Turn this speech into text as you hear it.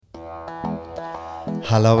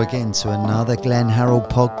Hello again to another Glenn Harold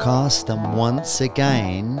podcast, and once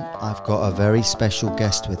again I've got a very special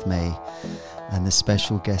guest with me, and the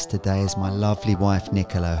special guest today is my lovely wife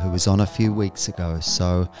Nicola, who was on a few weeks ago.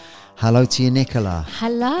 So hello to you, Nicola.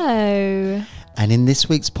 Hello. And in this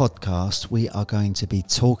week's podcast we are going to be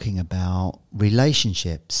talking about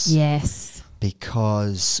relationships. Yes.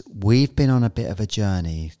 Because we've been on a bit of a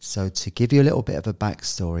journey. So to give you a little bit of a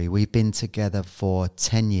backstory, we've been together for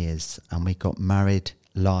 10 years and we got married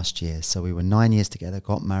last year. So we were 9 years together,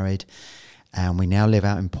 got married, and we now live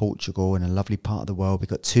out in Portugal in a lovely part of the world. We've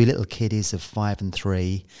got two little kiddies of 5 and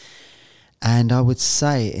 3. And I would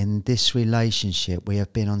say in this relationship, we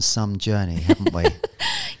have been on some journey, haven't we?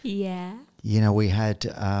 Yeah. You know, we had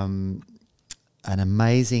an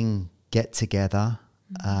amazing get together.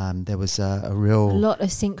 There was a lot of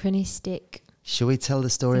synchronistic. Shall we tell the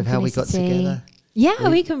story of how we got together? Yeah,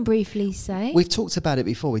 we can briefly say. We've talked about it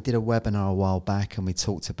before. We did a webinar a while back and we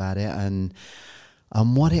talked about it. And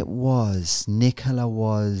what it was, Nicola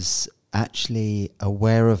was actually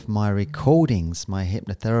aware of my recordings, my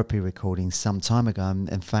hypnotherapy recordings some time ago. And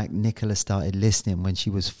in fact, Nicola started listening when she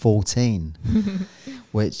was 14,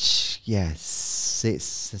 which, yes,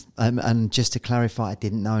 it's... and just to clarify, I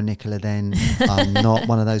didn't know Nicola then. I'm not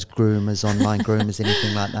one of those groomers, online groomers,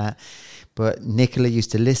 anything like that. But Nicola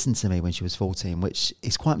used to listen to me when she was 14, which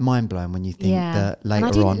is quite mind-blowing when you think that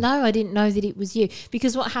later on... I didn't know that it was you.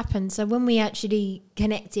 Because what happened, so when we actually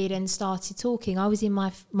connected and started talking, I was in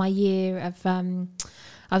my year of...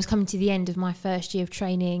 I was coming to the end of my first year of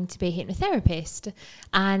training to be a hypnotherapist,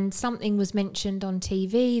 and something was mentioned on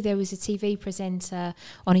TV. There was a TV presenter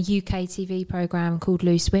on a UK TV programme called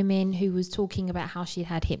Loose Women who was talking about how she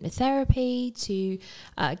had hypnotherapy to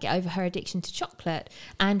get over her addiction to chocolate.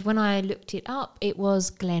 And when I looked it up, it was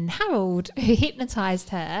Glenn Harold who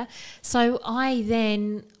hypnotised her. So I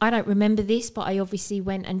don't remember this, but I obviously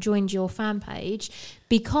went and joined your fan page,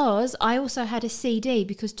 because I also had a CD,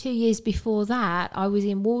 because 2 years before that I was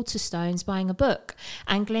in Waterstones buying a book,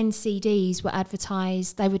 and Glenn's CDs were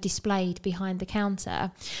advertised, they were displayed behind the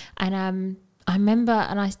counter. And I remember,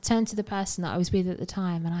 and I turned to the person that I was with at the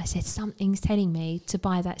time and I said, something's telling me to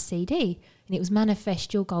buy that CD. And it was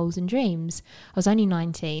Manifest Your Goals and Dreams. I was only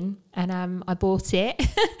 19 and I bought it.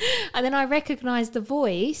 And then I recognised the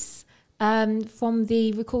voice from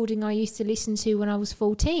the recording I used to listen to when I was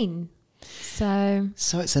 14. So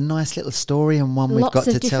it's a nice little story, and one we've got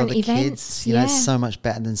to tell the kids. You know, it's so much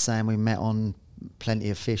better than saying we met on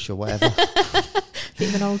Plenty of Fish or whatever. Bit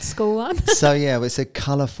of an old school one. So yeah, it's a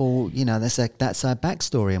colourful, you know, that's our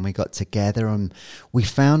backstory, and we got together and we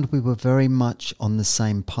found we were very much on the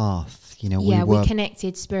same path. You know, we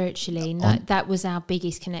connected spiritually. That was our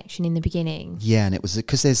biggest connection in the beginning. Yeah, and it was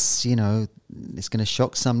because there's, you know, it's going to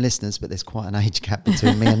shock some listeners, but there's quite an age gap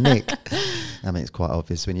between me and Nick. I mean, it's quite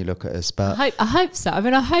obvious when you look at us, but I hope so. I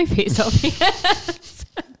mean, I hope it's obvious.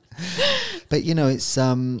 But you know,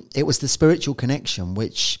 it was the spiritual connection,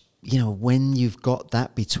 which, you know, when you've got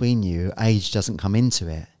that between you, age doesn't come into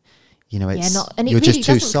it. You know, you're just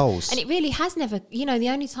two souls. And it really has never, you know, the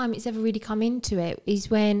only time it's ever really come into it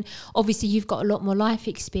is when, obviously, you've got a lot more life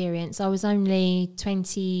experience. I was only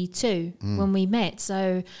 22 when we met.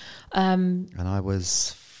 So... and I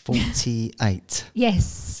was 48. Yes.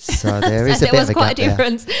 So there is a bit of a quite gap a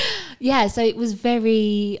difference. There. Yeah, so it was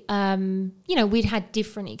very, you know, we'd had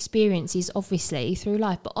different experiences, obviously, through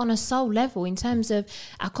life. But on a soul level, in terms of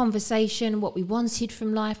our conversation, what we wanted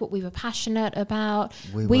from life, what we were passionate about,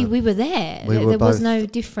 we were there. There was no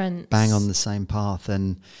difference. Bang on the same path.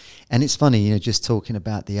 And it's funny, you know, just talking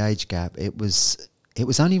about the age gap, it was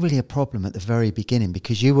only really a problem at the very beginning,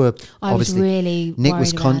 because you were Nick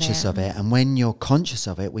was conscious of it, and when you're conscious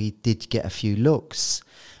of it, we did get a few looks,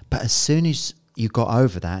 but as soon as you got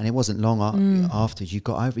over that, and it wasn't long afterwards,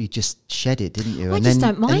 you just shed it, didn't you? I just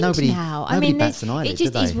don't mind now. I mean, bats an eyelid, it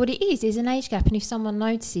just is what it is. There's an age gap, and if someone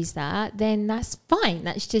notices that, then that's fine.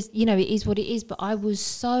 That's just, you know, it is what it is. But I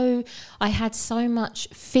had so much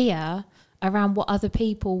fear around what other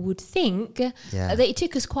people would think, that it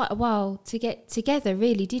took us quite a while to get together,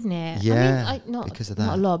 really, didn't it? Yeah, I mean, because of that.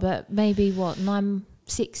 Not a lot, but maybe 9,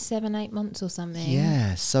 6, 7, 8 months or something.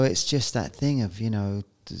 Yeah, so it's just that thing of, you know,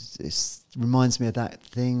 it reminds me of that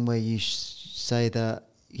thing where you say that,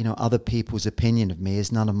 you know, other people's opinion of me is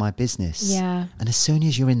none of my business. Yeah. And as soon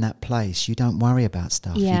as you're in that place, you don't worry about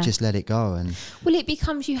stuff. Yeah. You just let it go. And well, it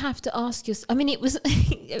becomes, you have to ask yourself. I mean, it was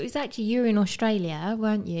actually, you were in Australia,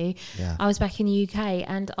 weren't you? Yeah. I was back in the UK,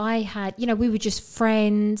 and I had, you know, we were just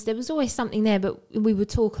friends. There was always something there, but we would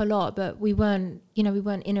talk a lot, but we weren't we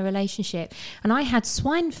weren't in a relationship. And I had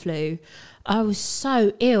swine flu. I was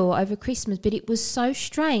so ill over Christmas, but it was so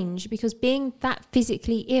strange because being that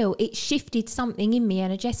physically ill, it shifted something in me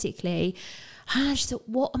energetically. And I just thought,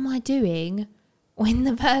 what am I doing when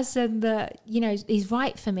the person that, is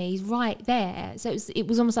right for me is right there? So it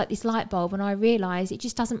was almost like this light bulb, and I realised it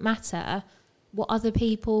just doesn't matter what other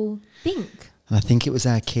people think. And I think it was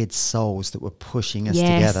our kids' souls that were pushing us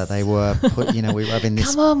together. They were, we were having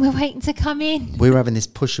this... Come on, we're waiting to come in. We were having this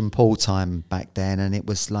push and pull time back then, and it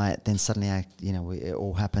was like, then suddenly, it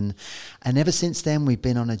all happened. And ever since then, we've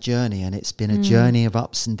been on a journey, and it's been a journey of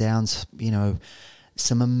ups and downs,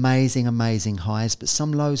 some amazing, amazing highs, but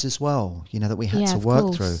some lows as well, that we had to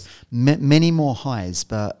work through. Many more highs,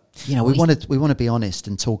 but, we want to be honest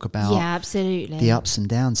and talk about absolutely the ups and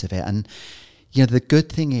downs of it. And, the good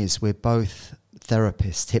thing is we're both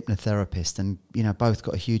therapists, hypnotherapists, and both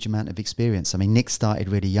got a huge amount of experience. I mean, Nick started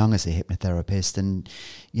really young as a hypnotherapist, and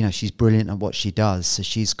she's brilliant at what she does, so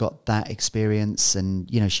she's got that experience, and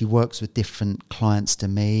she works with different clients to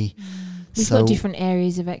me. We've got different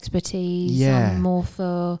areas of expertise. More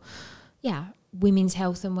for women's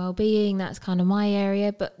health and well-being. That's kind of my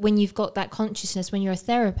area. But when you've got that consciousness, when you're a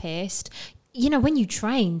therapist, when you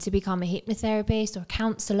train to become a hypnotherapist or a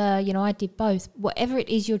counsellor, I did both. Whatever it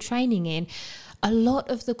is you're training in, a lot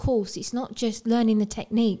of the course, it's not just learning the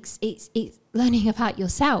techniques, it's learning about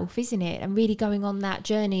yourself, isn't it? And really going on that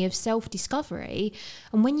journey of self-discovery.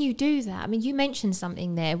 And when you do that, I mean, you mentioned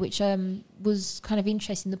something there which was kind of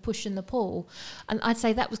interesting, the push and the pull. And I'd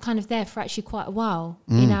say that was kind of there for actually quite a while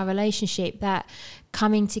in our relationship, that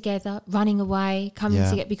coming together, running away, coming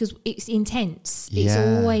together, because it's intense. It's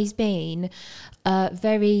always been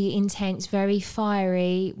very intense, very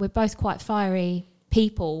fiery. We're both quite fiery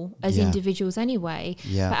people as individuals anyway,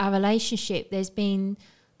 but our relationship, there's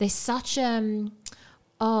such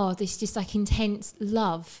this just like intense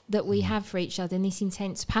love that we have for each other, and this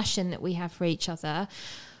intense passion that we have for each other.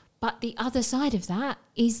 But the other side of that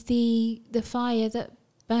is the fire that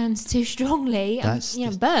burns too strongly and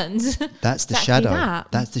burns. That's the shadow.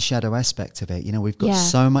 That's the shadow aspect of it. We've got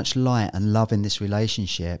so much light and love in this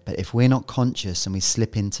relationship, but if we're not conscious and we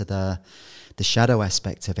slip into the shadow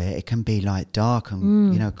aspect of it, it can be like dark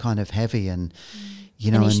and kind of heavy, and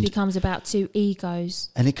it becomes about two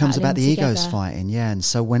egos, and it comes about the egos fighting. And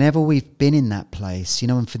so whenever we've been in that place,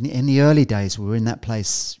 and in the early days we were in that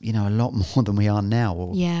place a lot more than we are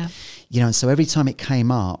now, and so every time it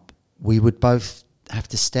came up, we would both have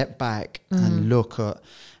to step back and look at,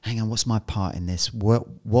 hang on, what's my part in this? What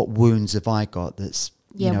wounds have I got that's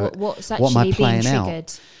what's actually what am I playing being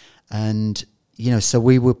triggered? Out? And so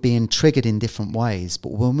we were being triggered in different ways,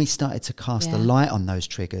 but when we started to cast a light on those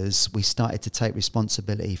triggers, we started to take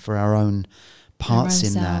responsibility for our own parts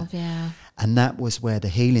in that. And that was where the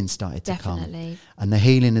healing started to come. And the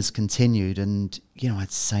healing has continued. And,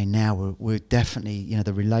 I'd say now we're definitely,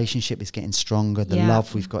 the relationship is getting stronger. The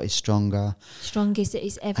love we've got is stronger. Strongest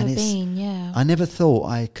it's ever been, I never thought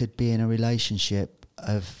I could be in a relationship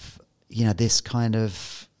of, this kind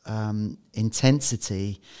of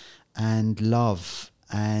intensity and love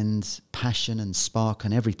and passion and spark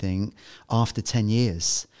and everything after 10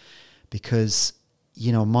 years, because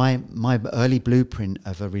my early blueprint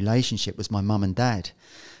of a relationship was my mum and dad,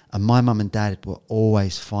 and my mum and dad were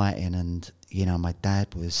always fighting, and my dad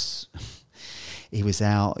was he was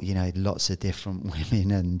out lots of different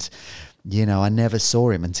women, and I never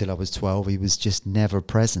saw him until I was 12. He was just never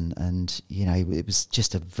present, and it was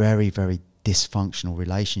just a very, very dysfunctional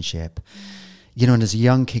relationship. And as a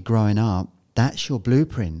young kid growing up, that's your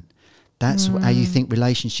blueprint. That's how you think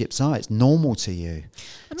relationships are. It's normal to you.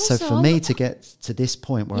 So for me to get to this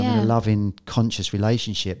point where I'm in a loving, conscious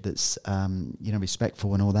relationship that's,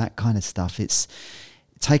 respectful and all that kind of stuff, it's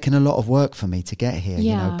taken a lot of work for me to get here,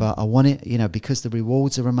 but I want it, because the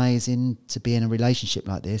rewards are amazing to be in a relationship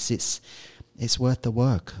like this. It's worth the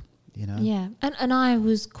work, Yeah. And I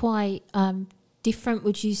was quite... different.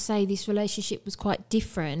 Would you say this relationship was quite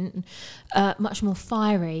different, much more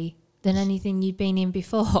fiery than anything you'd been in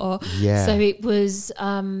before? So it was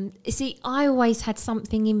I always had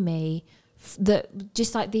something in me that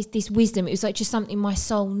just like this wisdom, it was like just something my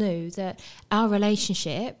soul knew, that our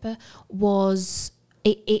relationship was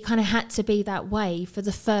it kind of had to be that way for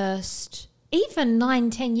the first even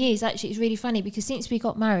 9-10 years. Actually, it's really funny because since we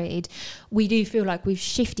got married, we do feel like we've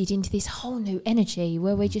shifted into this whole new energy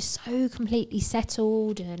where we're just so completely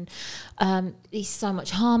settled, and there's so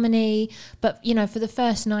much harmony. But for the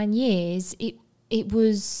first 9 years, it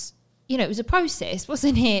was it was a process,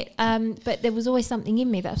 wasn't it? But there was always something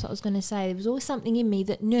in me. That's what I was going to say. There was always something in me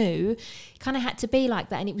that knew it kind of had to be like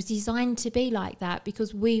that, and it was designed to be like that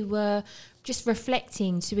because we were just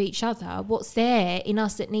reflecting to each other what's there in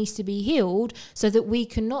us that needs to be healed, so that we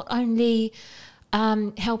can not only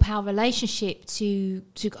help our relationship to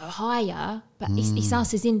go higher, but it's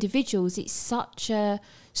us as individuals. It's such a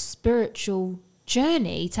spiritual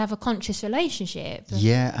journey to have a conscious relationship.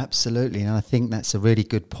 Yeah, absolutely. And I think that's a really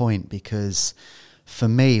good point, because for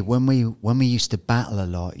me, when we used to battle a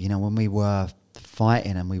lot, you know, when we were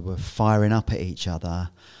fighting and we were firing up at each other,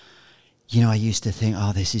 you know, I used to think,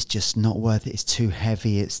 oh, this is just not worth it. It's too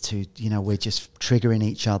heavy. It's too, you know, we're just triggering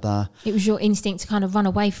each other. It was your instinct to kind of run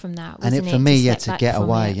away from that, wasn't and for me, to get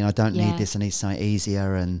away, it. you know, I don't need this. I need something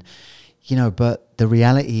easier. And, you know, but the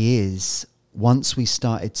reality is, once we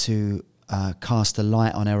started to cast a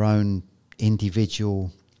light on our own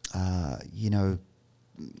individual, you know,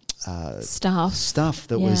 stuff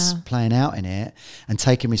that was playing out in it, and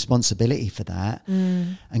taking responsibility for that,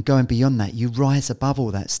 and going beyond that, you rise above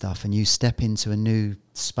all that stuff and you step into a new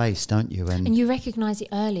space, don't you? And you recognise it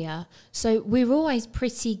earlier. So we're always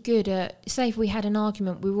pretty good at, say if we had an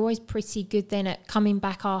argument, we were always pretty good then at coming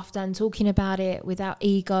back after and talking about it without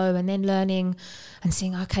ego, and then learning and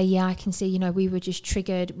saying, okay, yeah, I can see, you know, we were just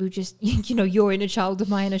triggered. We were just, you know, your inner child and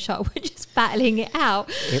my inner child, we're just battling it out.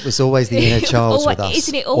 It was always the inner child with us.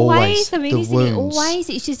 Isn't it always? I mean, isn't it always?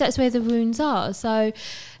 It's just that's where the wounds are. So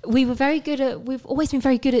we've always been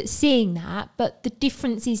very good at seeing that, but the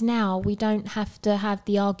difference is now we don't have to have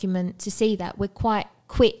the argument to see that. We're quite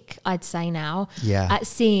quick, I'd say now, at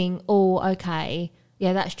seeing, oh, okay,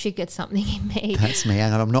 yeah, that's triggered something in me. That's me,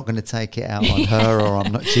 and I'm not going to take it out on her,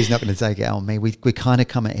 or she's not going to take it out on me. We kind of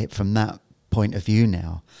come at it from that point of view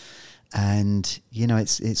now, and you know,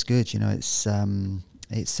 it's good. You know, it's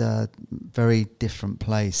a very different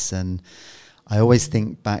place, and I always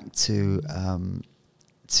think back to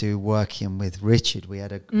working with Richard. We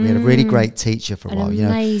had a really great teacher for a while. You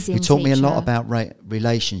know, he taught me a lot about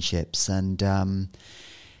relationships, and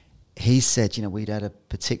he said, you know, we'd had a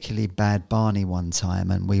particularly bad Barney one time,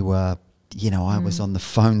 and we were, you know, I was on the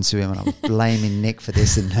phone to him and I was blaming Nick for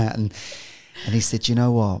this and that, and he said, you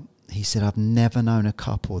know what? He said, I've never known a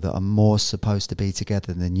couple that are more supposed to be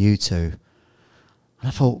together than you two. And I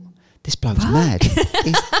thought, this bloke's mad.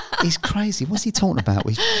 He's crazy. What's he talking about?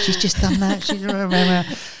 She's just done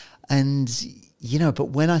that. And, you know, but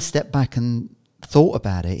when I stepped back and thought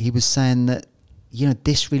about it, he was saying that, you know,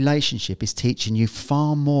 this relationship is teaching you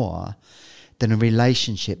far more than a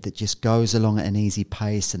relationship that just goes along at an easy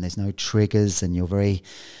pace and there's no triggers and you're very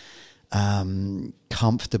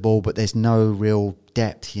comfortable, but there's no real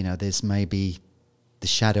depth. You know, there's maybe the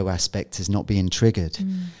shadow aspect is not being triggered.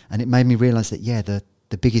 And it made me realise that,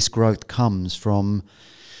 the biggest growth comes from,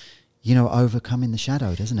 you know, overcoming the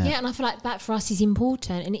shadow, doesn't it? Yeah, and I feel like that for us is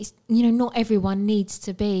important. And it's, you know, not everyone needs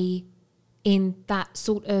to be in that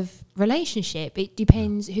sort of relationship. It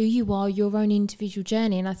depends who you are, your own individual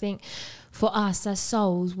journey. And I think for us as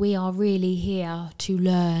souls, we are really here to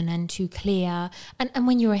learn and to clear. And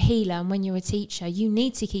when you're a healer and when you're a teacher, you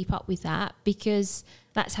need to keep up with that, because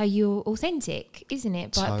that's how you're authentic, isn't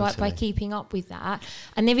it? By keeping up with that.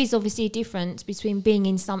 And there is obviously a difference between being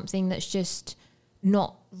in something that's just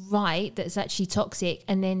not right, that's actually toxic,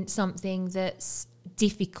 and then something that's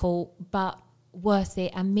difficult but worth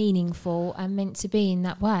it and meaningful and meant to be in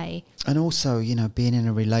that way. And also, you know, being in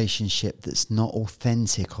a relationship that's not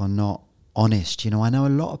authentic or not honest. You know, I know a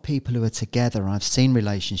lot of people who are together, and I've seen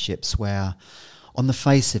relationships where on the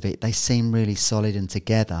face of it they seem really solid and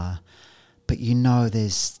together, but you know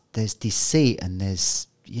there's deceit and there's,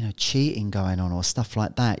 you know, cheating going on or stuff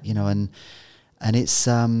like that, you know, and it's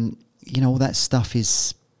you know, all that stuff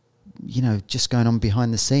is, you know, just going on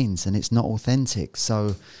behind the scenes, and it's not authentic.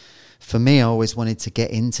 So for me, I always wanted to get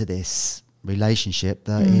into this relationship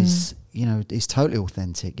that is, you know, is totally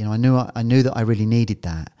authentic. You know, I knew that I really needed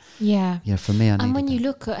that. Yeah. You know, for me, I needed And when that. you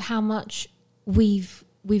look at how much we've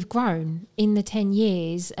grown in the 10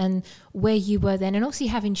 years and where you were then, and obviously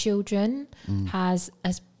having children has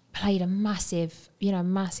played a massive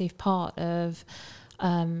part of,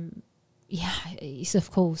 it's of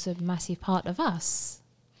course a massive part of us.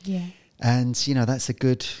 Yeah. And, you know, that's a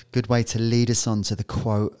good way to lead us on to the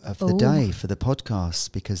quote of the day for the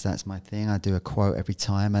podcast, because that's my thing. I do a quote every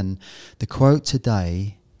time. And the quote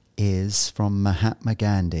today is from Mahatma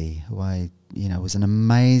Gandhi, who was an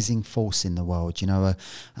amazing force in the world. You know,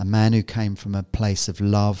 a man who came from a place of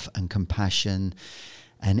love and compassion.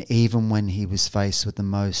 And even when he was faced with the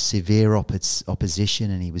most severe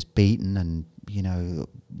opposition and he was beaten and, you know,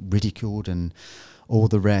 ridiculed and all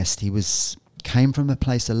the rest, he came from a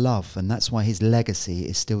place of love, and that's why his legacy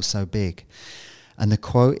is still so big. And the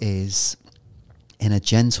quote is, "In a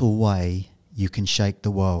gentle way, you can shake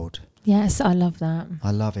the world. Yes, I love that.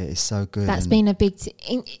 I love it. It's so good. That's been a big...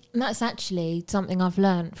 that's actually something I've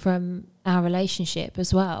learned from our relationship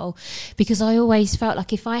as well, because I always felt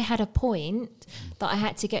like if I had a point that I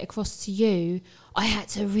had to get across to you, I had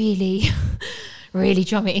to really, really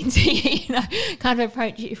drum it into you, you know, kind of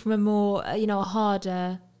approach it from a more, you know, a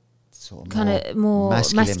harder... sort of kind of more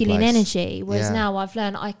masculine energy, whereas Yeah. now I've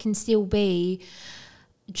learned I can still be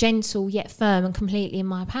gentle yet firm and completely in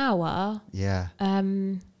my power. Yeah.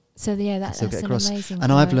 So yeah, that's Still get an across. amazing.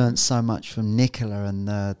 And I've quote. learned so much from Nicola and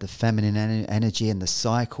the feminine energy and the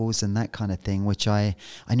cycles and that kind of thing, which I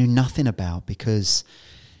knew nothing about, because,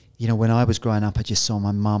 you know, when I was growing up, I just saw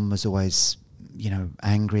my mum was always, you know,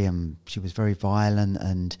 angry, and she was very violent,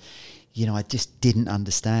 and, you know, I just didn't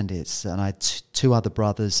understand it. And I had two other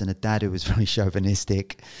brothers and a dad who was very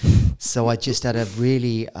chauvinistic. So I just had a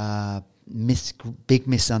really big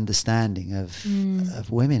misunderstanding of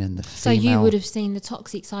women and the So female. you would have seen the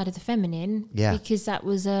toxic side of the feminine, Yeah. because that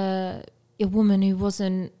was a woman who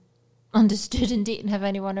wasn't understood and didn't have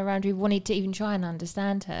anyone around who wanted to even try and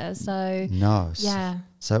understand her. So No. yeah,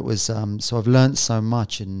 So it was. So I've learned so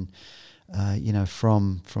much, and you know,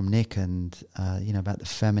 from Nick, and you know, about the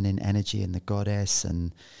feminine energy and the goddess,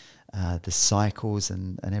 and the cycles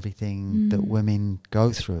and everything that women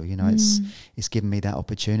go through. You know, it's given me that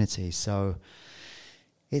opportunity. So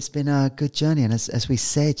it's been a good journey. And as we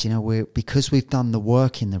said, you know, because we've done the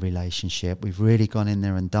work in the relationship, we've really gone in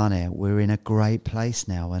there and done it. We're in a great place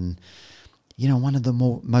now. And, you know, one of the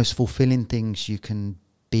most fulfilling things you can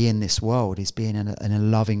be in this world is being in a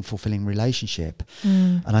loving, fulfilling relationship.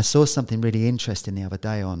 And I saw something really interesting the other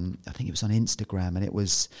day I think it was on Instagram, and it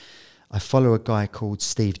was, I follow a guy called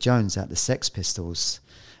Steve Jones at the Sex Pistols,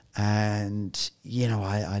 and, you know,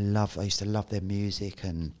 I used to love their music,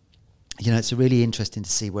 and, you know, it's really interesting to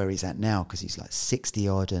see where he's at now, because he's like 60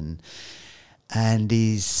 odd, and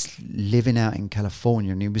he's living out in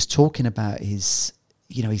California, and he was talking about his,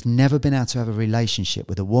 you know, he's never been able to have a relationship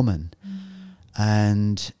with a woman.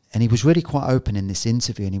 And he was really quite open in this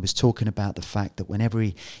interview, and he was talking about the fact that whenever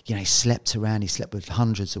he slept around, he slept with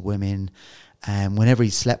hundreds of women, and whenever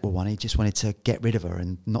he slept with one, he just wanted to get rid of her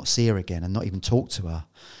and not see her again and not even talk to her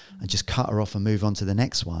and just cut her off and move on to the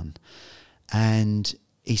next one. And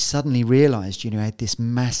he suddenly realised, you know, he had this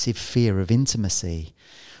massive fear of intimacy,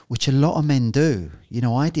 which a lot of men do. You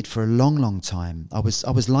know, I did for a long, long time. I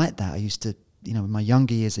was like that. I used to, you know, in my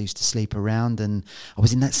younger years, I used to sleep around, and I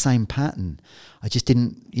was in that same pattern. I just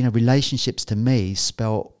didn't, you know, relationships to me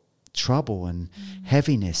spelt trouble and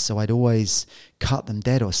heaviness. So I'd always cut them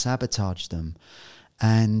dead or sabotage them.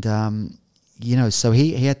 And, you know, so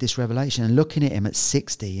he had this revelation, and looking at him at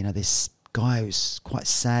 60, you know, this guy who's quite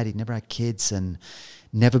sad, he'd never had kids and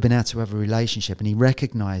never been able to have a relationship. And he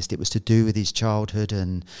recognized it was to do with his childhood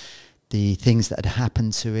and the things that had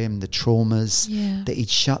happened to him, the traumas that he'd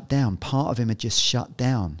shut down. Part of him had just shut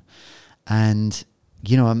down. And,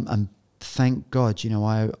 you know, I'm thank God, you know,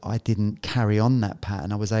 I didn't carry on that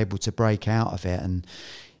pattern. I was able to break out of it and,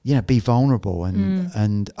 you know, be vulnerable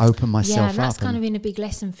and open myself up. Yeah, and that's kind of been a big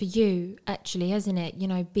lesson for you, actually, hasn't it? You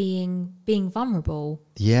know, being vulnerable.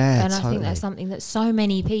 Yeah, and totally. I think that's something that so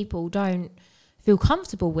many people don't feel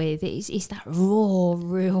comfortable with. It's that raw,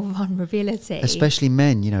 real vulnerability. Especially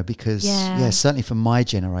men, you know, because certainly for my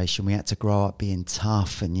generation, we had to grow up being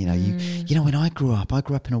tough, and you know, you know, when I grew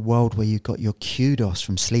up in a world where you got your kudos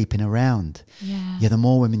from sleeping around. Yeah, the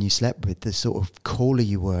more women you slept with, the sort of cooler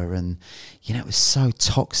you were, and you know, it was so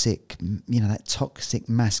toxic. You know, that toxic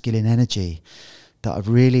masculine energy that I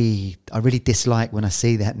really dislike when I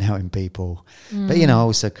see that now in people. But, you know, I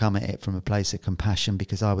also come at it from a place of compassion,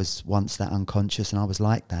 because I was once that unconscious and I was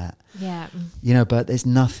like that. Yeah. You know, but there's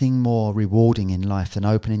nothing more rewarding in life than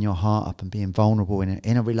opening your heart up and being vulnerable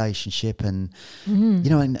in a relationship, and,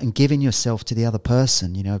 you know, and giving yourself to the other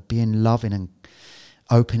person, you know, being loving and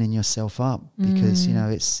opening yourself up, because, you know,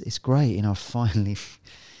 it's great, you know, finally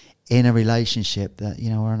in a relationship that,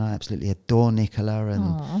 you know, and I absolutely adore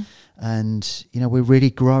Nicola, and you know, we're really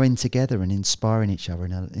growing together and inspiring each other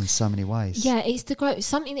in so many ways. Yeah, it's the growth.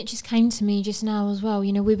 Something that just came to me just now as well.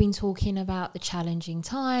 You know, we've been talking about the challenging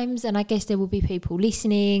times, and I guess there will be people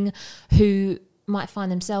listening who might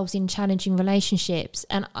find themselves in challenging relationships,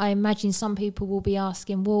 and I imagine some people will be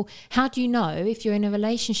asking, well, how do you know if you're in a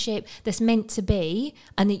relationship that's meant to be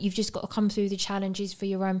and that you've just got to come through the challenges for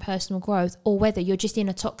your own personal growth, or whether you're just in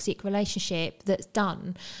a toxic relationship that's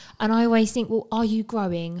done? And I always think, well, are you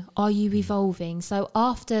growing? Are you evolving? So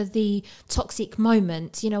after the toxic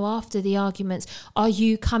moments, you know, after the arguments, are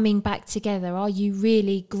you coming back together? Are you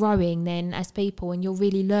really growing then as people, and you're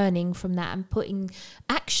really learning from that and putting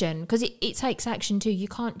action? Because it takes action. action too. You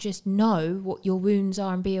can't just know what your wounds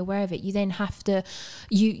are and be aware of it. You then have to,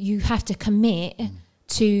 you have to commit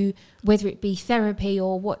to whether it be therapy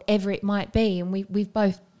or whatever it might be. And we've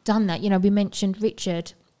both done that. You know, we mentioned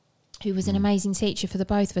Richard, who was an amazing teacher for the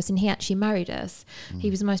both of us, and he actually married us. He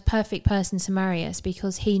was the most perfect person to marry us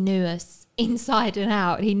because he knew us inside and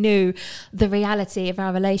out. He knew the reality of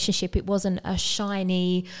our relationship. It wasn't a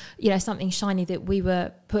shiny, you know, something shiny that we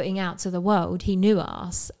were putting out to the world. He knew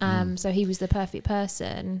us. So he was the perfect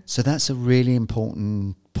person. So that's a really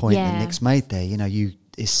important point that Nick's made there. You know,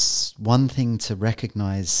 it's one thing to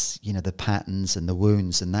recognize, you know, the patterns and the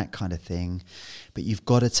wounds and that kind of thing, but you've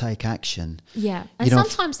got to take action. Yeah. And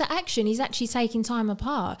sometimes the action is actually taking time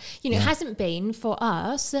apart. You know, it hasn't been for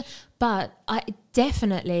us, but I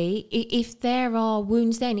definitely, if there are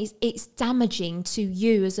wounds, then it's damaging to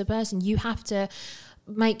you as a person. You have to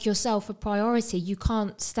make yourself a priority. You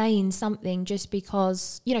can't stay in something just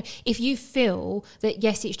because, you know, if you feel that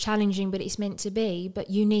yes, it's challenging, but it's meant to be, but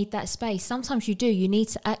you need that space. Sometimes you do. You need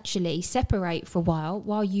to actually separate for a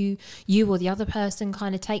while you or the other person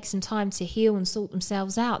kind of take some time to heal and sort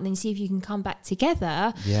themselves out, and then see if you can come back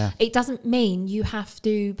together. Yeah. It doesn't mean you have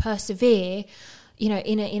to persevere, you know,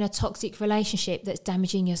 in a toxic relationship that's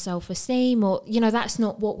damaging your self-esteem, or, you know, that's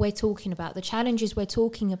not what we're talking about. The challenges we're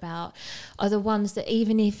talking about are the ones that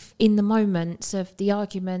even if in the moments of the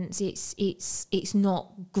arguments it's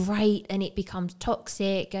not great and it becomes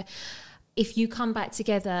toxic, if you come back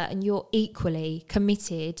together and you're equally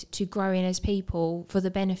committed to growing as people for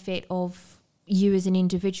the benefit of you as an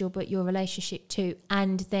individual, but your relationship too,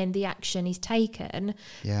 and then the action is taken,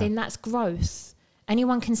 then that's growth.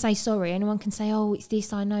 Anyone can say sorry, anyone can say, oh, it's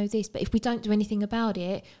this, I know this, but if we don't do anything about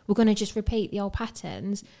it, we're going to just repeat the old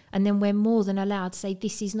patterns, and then we're more than allowed to say,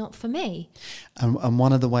 this is not for me. And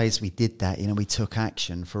one of the ways we did that, you know, we took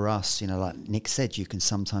action. For us, you know, like Nick said, you can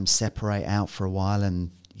sometimes separate out for a while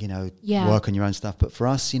and, you know, work on your own stuff. But for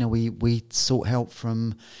us, you know, we sought help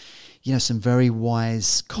from, you know, some very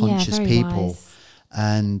wise, conscious people. Wise.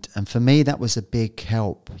 And for me, that was a big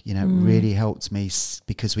help. You know, it really helped me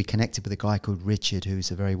because we connected with a guy called Richard,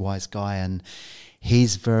 who's a very wise guy, and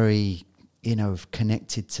he's very, you know,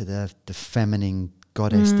 connected to the feminine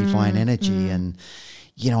goddess, divine energy. And,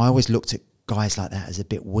 you know, I always looked at guys like that as a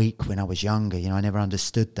bit weak when I was younger. You know, I never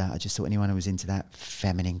understood that. I just thought anyone who was into that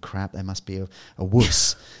feminine crap, they must be a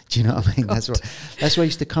wuss. Do you know what I mean? That's where I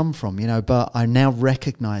used to come from, you know, but I now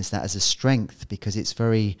recognize that as a strength because it's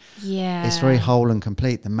very whole and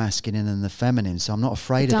complete, the masculine and the feminine. So I'm not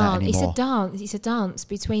afraid of that anymore. It's a dance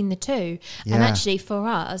between the two. Yeah. And actually for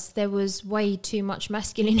us, there was way too much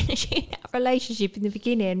masculine energy in our relationship in the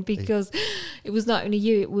beginning because it was not only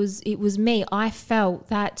you, it was me. I felt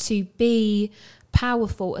that to be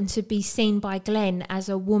powerful and to be seen by Glenn as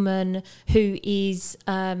a woman who is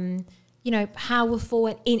you know, powerful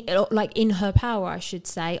and in her power, I should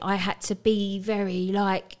say, I had to be very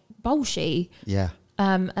like bolshy,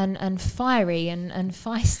 and fiery and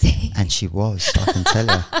feisty. And she was, I can tell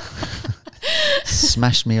you.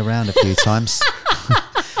 Smashed me around a few times.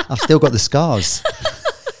 I've still got the scars.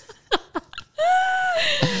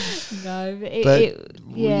 No, we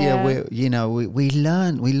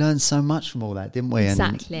learned so much from all that, didn't we?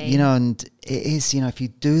 Exactly. And, you know, and it is, you know, if you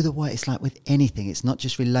do the work, it's like with anything. It's not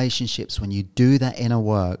just relationships. When you do that inner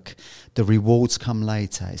work, the rewards come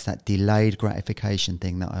later. It's that delayed gratification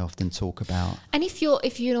thing that I often talk about. And if you're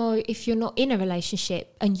not in a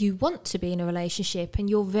relationship and you want to be in a relationship and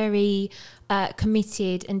you're very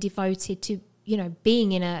committed and devoted to, you know,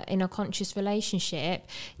 being in a conscious relationship,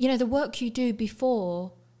 you know, the work you do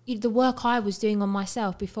before, the work I was doing on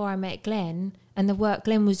myself before I met Glenn, and the work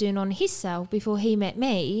Glenn was doing on himself before he met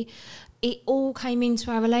me, it all came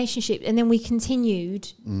into our relationship, and then we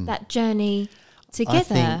continued that journey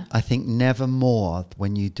together. I think never more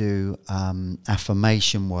when you do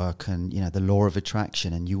affirmation work and, you know, the law of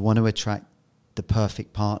attraction, and you want to attract the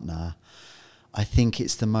perfect partner. I think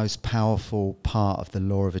it's the most powerful part of the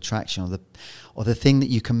law of attraction, or the thing that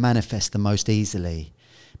you can manifest the most easily,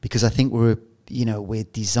 because I think we're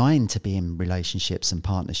designed to be in relationships and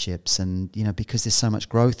partnerships, and, you know, because there's so much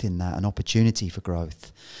growth in that, an opportunity for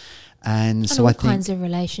growth. And so all I think kinds of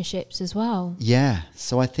relationships as well. Yeah.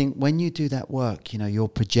 So I think when you do that work, you know, you're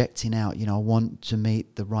projecting out, you know, I want to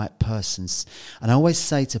meet the right persons. And I always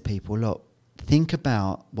say to people, look, think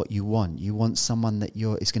about what you want. You want someone that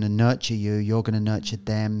is going to nurture you. You're going to nurture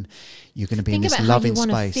them. You're going to be in this loving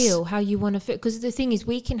space. Think about how you want to feel. Because the thing is,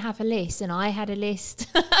 we can have a list, and I had a list.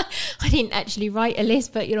 I didn't actually write a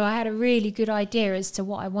list, but, you know, I had a really good idea as to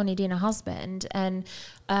what I wanted in a husband. And,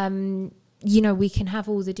 you know, we can have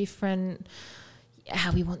all the different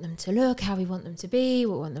how we want them to look, how we want them to be,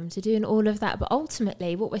 what we want them to do, and all of that. But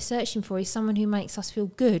ultimately, what we're searching for is someone who makes us feel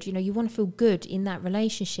good. You know, you want to feel good in that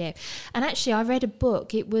relationship. And actually, I read a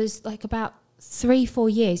book. It was like about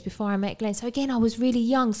 3-4 years before I met Glenn. So again, I was really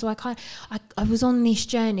young. So I was on this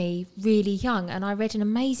journey really young, and I read an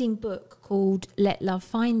amazing book called Let Love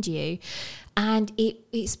Find You, and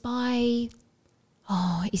it's by,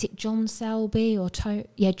 is it John Selby or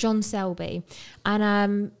John Selby,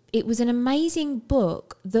 and it was an amazing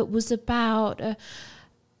book that was about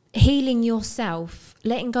healing yourself,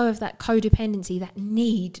 letting go of that codependency, that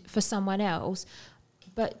need for someone else,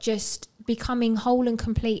 but just becoming whole and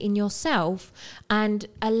complete in yourself and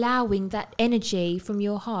allowing that energy from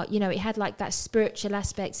your heart. You know, it had like that spiritual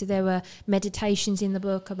aspect. So there were meditations in the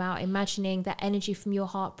book about imagining that energy from your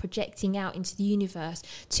heart projecting out into the universe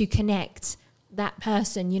to connect that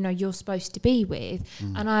person, you know, you're supposed to be with.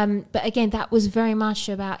 And but again, that was very much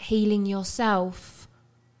about healing yourself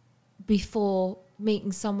before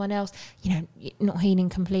meeting someone else. You know, not healing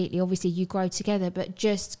completely, obviously you grow together, but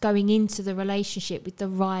just going into the relationship with the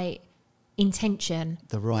right intention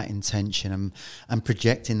and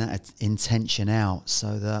projecting that intention out,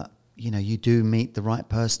 so that, you know, you do meet the right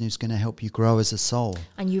person who's going to help you grow as a soul,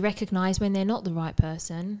 and you recognize when they're not the right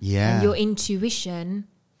person. And your intuition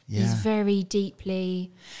is very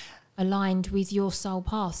deeply aligned with your soul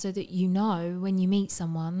path, so that you know when you meet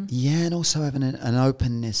someone. And also having an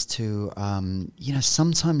openness to, you know,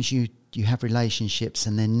 sometimes you have relationships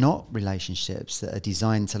and they're not relationships that are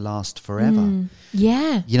designed to last forever.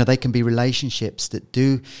 You know, they can be relationships that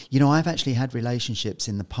do, you know, I've actually had relationships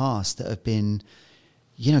in the past that have been,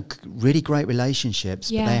 you know, really great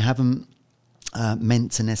relationships, but they haven't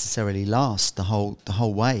meant to necessarily last the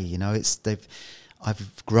whole way. You know,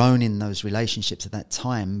 I've grown in those relationships at that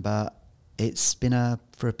time, but it's been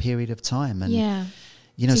for a period of time, and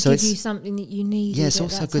you know, so it's you something that you need. It's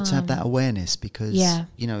also good to have that awareness, because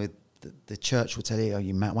you know, the church will tell you,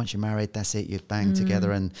 once you're married, that's it, you bang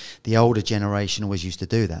together. And the older generation always used to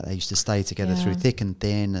do that. They used to stay together through thick and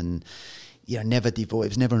thin, and, you know, never divorce. It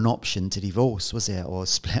was never an option to divorce, was it, or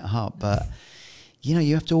split up? But, you know,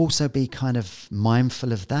 you have to also be kind of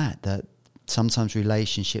mindful of that sometimes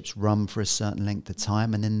relationships run for a certain length of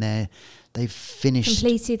time, and then they've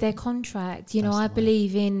completed their contract. You know, I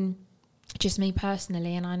believe in, just me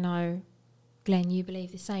personally, and I know, Glenn, you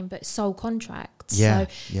believe the same, but soul contracts.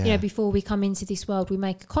 You know, before we come into this world, we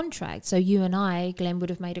make a contract. So you and I, Glenn, would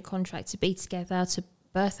have made a contract to be together, to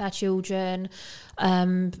birth our children,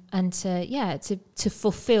 and to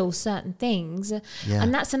fulfill certain things.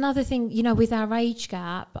 And that's another thing, you know, with our age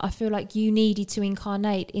gap, I feel like you needed to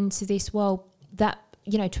incarnate into this world that,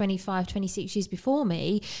 you know, 25, 26 years before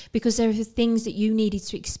me, because there are things that you needed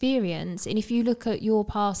to experience. And if you look at your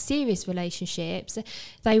past serious relationships,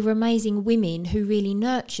 they were amazing women who really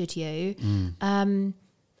nurtured you.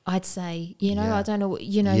 I'd say, you know, I don't know,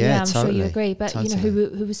 you know, I'm sure you agree, but you know,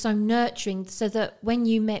 who was so nurturing, so that when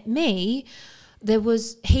you met me, there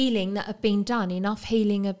was healing that had been done, enough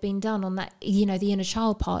healing had been done on that, you know, the inner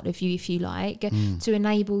child part of you, if you like, to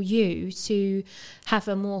enable you to have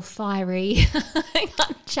a more fiery,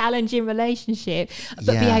 challenging relationship,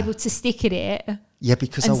 but be able to stick at it.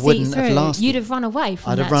 Because I wouldn't have lasted. You'd have run away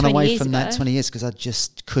from that 20 years ago. I'd have run away from that 20 years, because I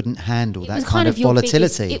just couldn't handle that kind of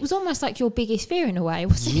volatility. It was almost like your biggest fear in a way,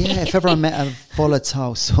 wasn't it? If ever I met a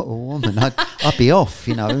volatile sort of woman, I'd be off,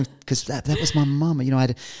 you know, because that was my mum. You know,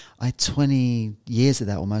 I had 20 years of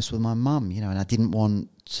that almost with my mum, you know, and I didn't want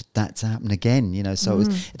that to happen again, you know. So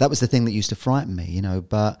that was the thing that used to frighten me, you know.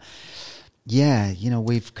 But yeah, you know,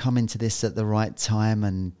 we've come into this at the right time,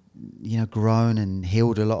 and, you know, grown and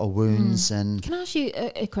healed a lot of wounds. And can I ask you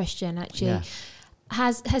a question, actually?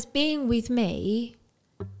 Has being with me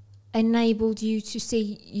enabled you to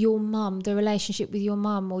see your mum, the relationship with your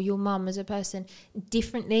mum, or your mum as a person,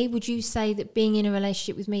 differently? Would you say that being in a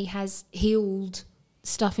relationship with me has healed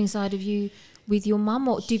stuff inside of you with your mum,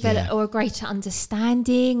 or developed, or a greater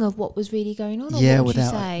understanding of what was really going on? Or what would you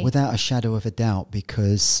say? Without a shadow of a doubt,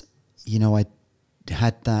 because, you know, I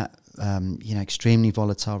had that you know, extremely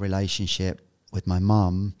volatile relationship with my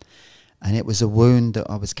mum, and it was a wound that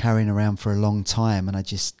I was carrying around for a long time. And I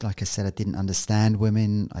just, like I said, I didn't understand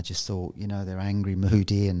women. I just thought, you know, they're angry,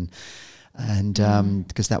 moody, and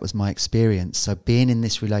because that was my experience. So being in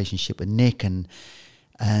this relationship with Nick and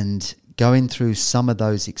going through some of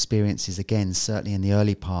those experiences again, certainly in the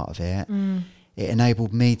early part of it, it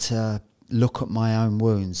enabled me to look at my own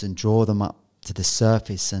wounds and draw them up to the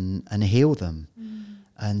surface and heal them.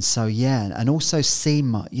 And so, and also see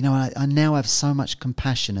you know, I now have so much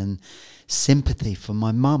compassion and sympathy for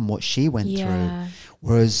my mum, what she went through,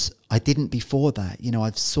 whereas I didn't before that. You know,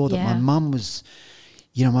 I saw that my mum was,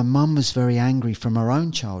 you know, my mum was very angry from her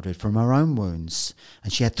own childhood, from her own wounds.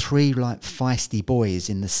 And she had 3 like feisty boys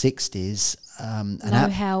in the 60s.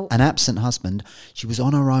 Help. An absent husband. She was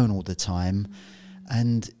on her own all the time.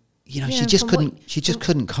 And, you know, she just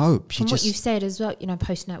couldn't cope. From what you've said as well, you know,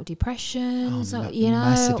 postnatal depression,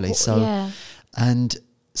 massively. And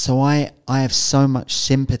so I have so much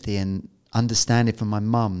sympathy and understanding from my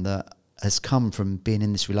mum that has come from being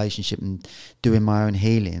in this relationship and doing my own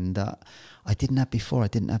healing that I didn't have before. I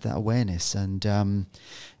didn't have that awareness. And,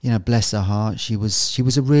 you know, bless her heart, she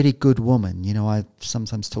was a really good woman. You know, I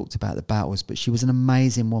sometimes talked about the battles, but she was an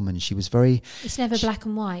amazing woman. She was very... It's never black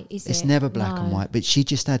and white, is it? It's never black and white. But she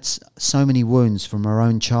just had so many wounds from her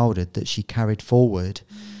own childhood that she carried forward,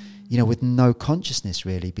 you know, with no consciousness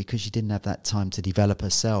really, because she didn't have that time to develop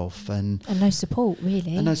herself. And no support,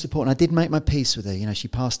 really. And no support. And I did make my peace with her. You know, she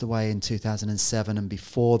passed away in 2007. And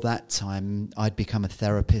before that time, I'd become a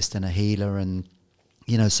therapist and a healer. And,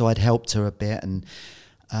 you know, so I'd helped her a bit. And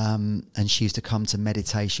she used to come to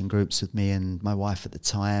meditation groups with me and my wife at the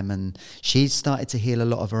time. And she started to heal a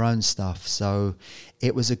lot of her own stuff. So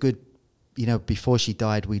it was a good... You know, before she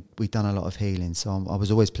died, we'd done a lot of healing, so I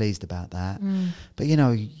was always pleased about that. But, you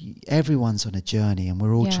know, everyone's on a journey and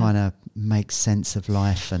we're all trying to make sense of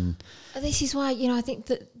life. And this is why, you know, I think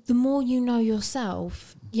that the more you know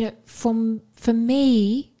yourself, you know, for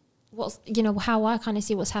me, you know, how I kind of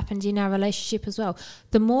see what's happened in our relationship as well,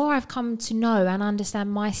 the more I've come to know and understand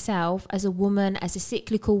myself as a woman, as a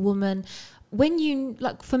cyclical woman. When you,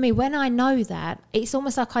 like for me, when I know that, it's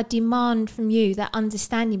almost like I demand from you that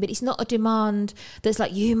understanding, but it's not a demand that's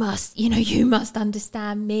like, you must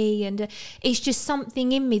understand me. And it's just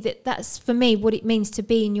something in me that's for me what it means to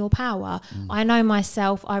be in your power. I know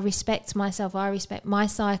myself, I respect my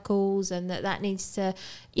cycles, and that needs to,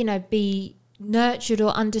 you know, be nurtured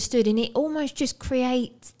or understood. And it almost just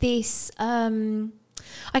creates this,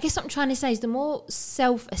 I guess what I'm trying to say is the more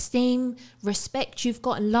self-esteem, respect you've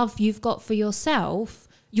got and love you've got for yourself,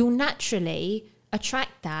 you'll naturally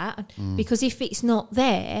attract that, because if it's not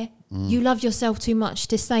there, you love yourself too much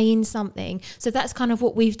to stay in something. So that's kind of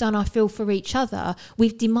what we've done, I feel, for each other.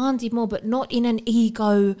 We've demanded more, but not in an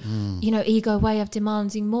ego way of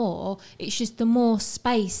demanding more. It's just the more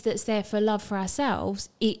space that's there for love for ourselves,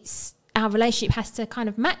 our relationship has to kind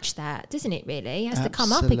of match that, doesn't it, really? It has to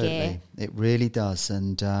come up again. It really does.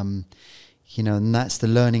 And, you know, and that's the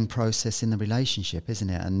learning process in the relationship, isn't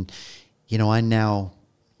it? And, you know, I now,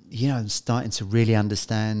 you know, I'm starting to really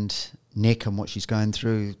understand Nick and what she's going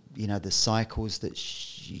through, you know, the cycles that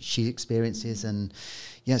she experiences. And,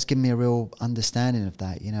 yeah, it's given me a real understanding of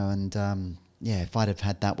that, you know. And, yeah, if I'd have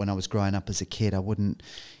had that when I was growing up as a kid, I wouldn't...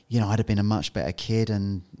 You know, I'd have been a much better kid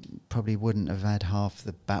and probably wouldn't have had half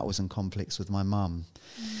the battles and conflicts with my mum.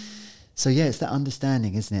 So, yeah, it's that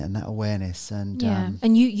understanding, isn't it, and that awareness. And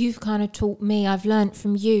and you've kind of taught me, I've learnt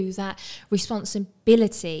from you that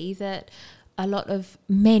responsibility that a lot of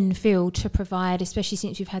men feel to provide, especially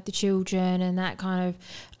since we've had the children, and that kind of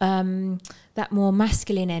that more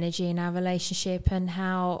masculine energy in our relationship, and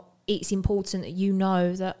how it's important that you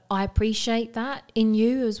know that I appreciate that in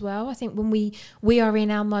you as well. I think when we are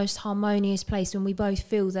in our most harmonious place, when we both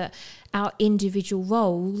feel that our individual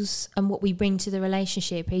roles and what we bring to the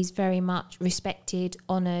relationship is very much respected,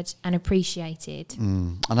 honoured and appreciated.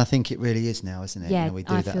 And I think it really is now, isn't it? Yeah, you know, we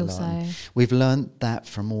do I that feel a lot. so. We've learned that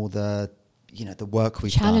from all the, you know, the work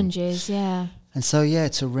we've challenges, done. yeah. And so, yeah,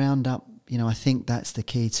 to round up, you know, I think that's the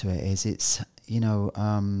key to it, is it's, you know,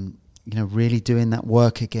 really doing that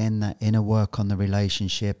work again, that inner work on the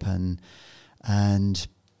relationship, and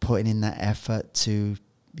putting in that effort to,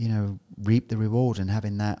 you know, reap the reward and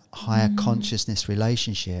having that higher consciousness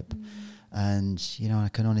relationship. And, you know, I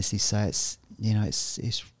can honestly say it's, you know,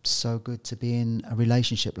 it's so good to be in a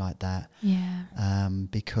relationship like that. Yeah.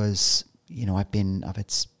 Because, you know, I've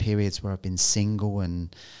had periods where I've been single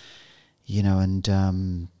and, you know,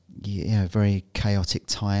 and, you know, very chaotic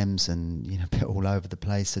times and, you know, a bit all over the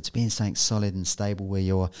place. So to be in something solid and stable where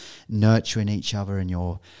you're nurturing each other and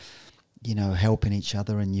you're, you know, helping each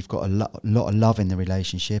other and you've got a lot of love in the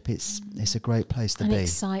relationship, it's a great place to be. And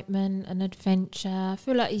excitement and adventure. I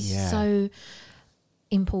feel like it's so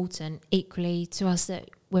important equally to us that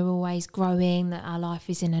we're always growing, that our life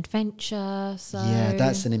is an adventure. So yeah,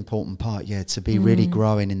 that's an important part, to be really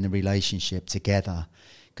growing in the relationship together.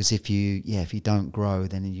 Because if you don't grow,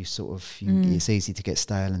 then you sort of, it's easy to get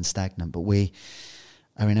stale and stagnant. But we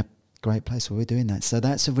are in a great place where we're doing that. So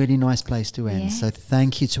that's a really nice place to end. Yes. So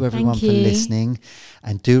thank you to everyone for listening.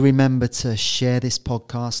 And do remember to share this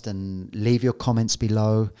podcast and leave your comments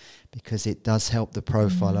below, because it does help the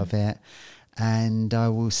profile of it. And I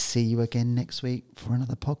will see you again next week for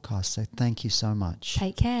another podcast. So thank you so much.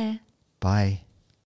 Take care. Bye.